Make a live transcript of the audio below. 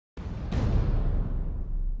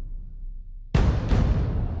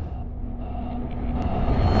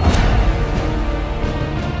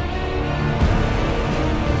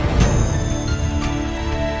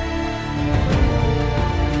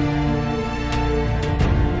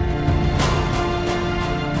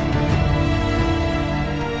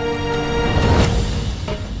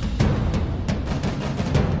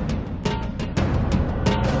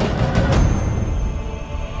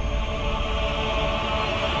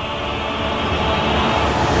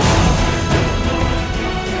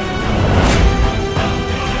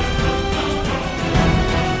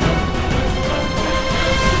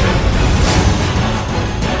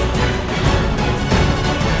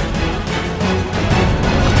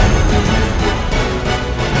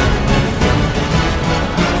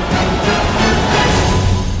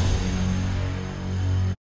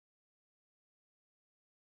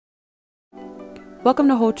Welcome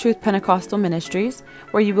to Whole Truth Pentecostal Ministries,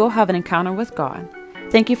 where you will have an encounter with God.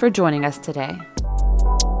 Thank you for joining us today.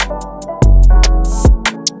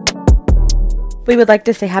 We would like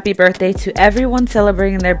to say happy birthday to everyone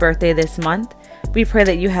celebrating their birthday this month. We pray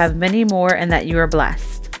that you have many more and that you are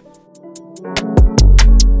blessed.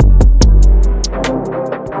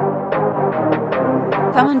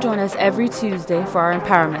 Come and join us every Tuesday for our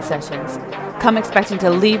empowerment sessions. Come expecting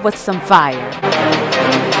to leave with some fire.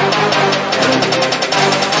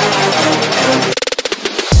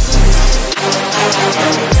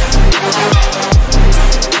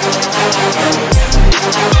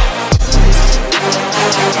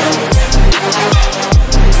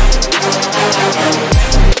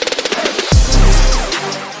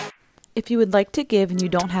 If you would like to give and you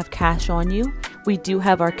don't have cash on you, we do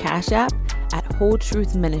have our Cash App at Whole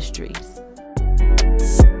Truth Ministries.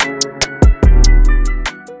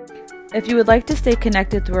 If you would like to stay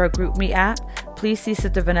connected through our GroupMe app, please see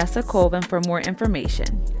Sister Vanessa Colvin for more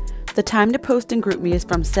information. The time to post in GroupMe is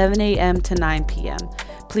from 7 a.m. to 9 p.m.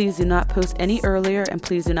 Please do not post any earlier and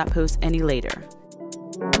please do not post any later.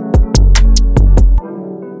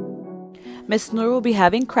 Miss Noor will be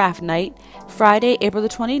having craft night Friday, April the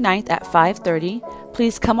 29th at 5:30.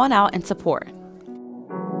 Please come on out and support.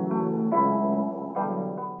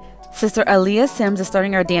 Sister Aaliyah Sims is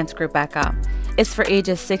starting our dance group back up. It's for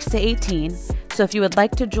ages 6 to 18, so if you would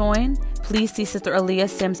like to join, please see Sister Aaliyah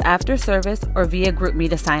Sims after service or via GroupMe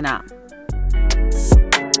to sign up.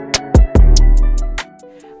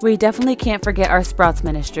 We definitely can't forget our Sprouts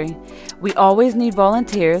ministry. We always need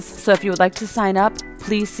volunteers, so if you would like to sign up,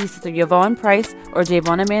 please see Sister Yvonne Price or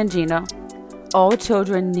Javonna Mangino. All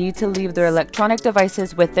children need to leave their electronic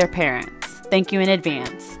devices with their parents. Thank you in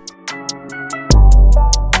advance.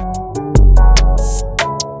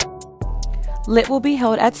 Lit will be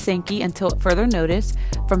held at Sankey until further notice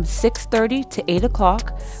from 6:30 to 8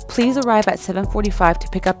 o'clock. Please arrive at 7:45 to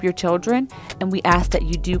pick up your children, and we ask that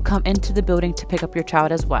you do come into the building to pick up your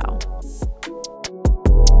child as well.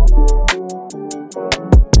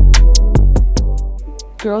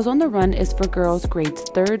 Girls on the Run is for girls grades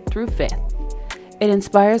 3rd through 5th. It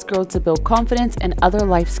inspires girls to build confidence and other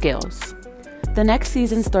life skills. The next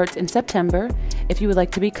season starts in September. If you would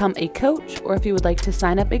like to become a coach or if you would like to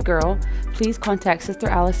sign up a girl, please contact Sister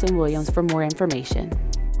Allison Williams for more information.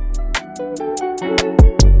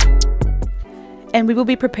 And we will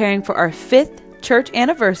be preparing for our 5th church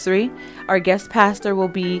anniversary. Our guest pastor will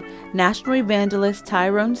be National Evangelist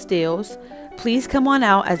Tyrone Steels. Please come on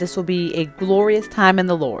out as this will be a glorious time in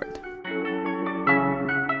the Lord.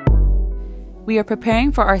 We are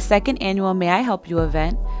preparing for our 2nd annual May I Help You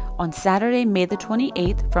event on Saturday, May the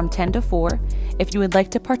 28th from 10 to 4. If you would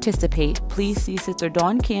like to participate, please see Sister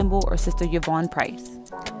Dawn Campbell or Sister Yvonne Price.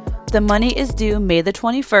 The money is due May the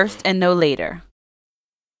 21st and no later.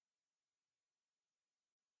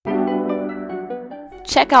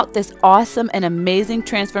 Check out this awesome and amazing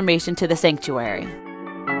transformation to the sanctuary.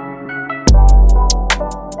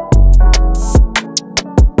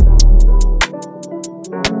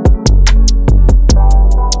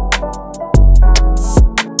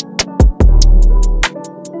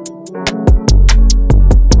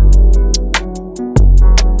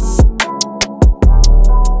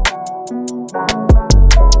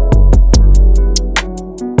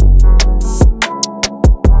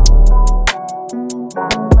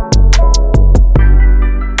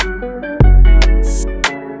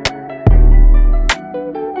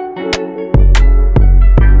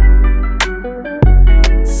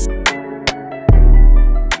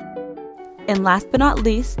 And last but not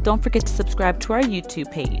least, don't forget to subscribe to our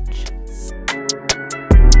YouTube page.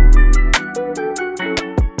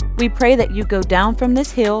 We pray that you go down from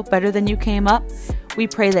this hill better than you came up. We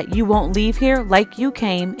pray that you won't leave here like you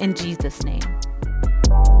came, in Jesus' name.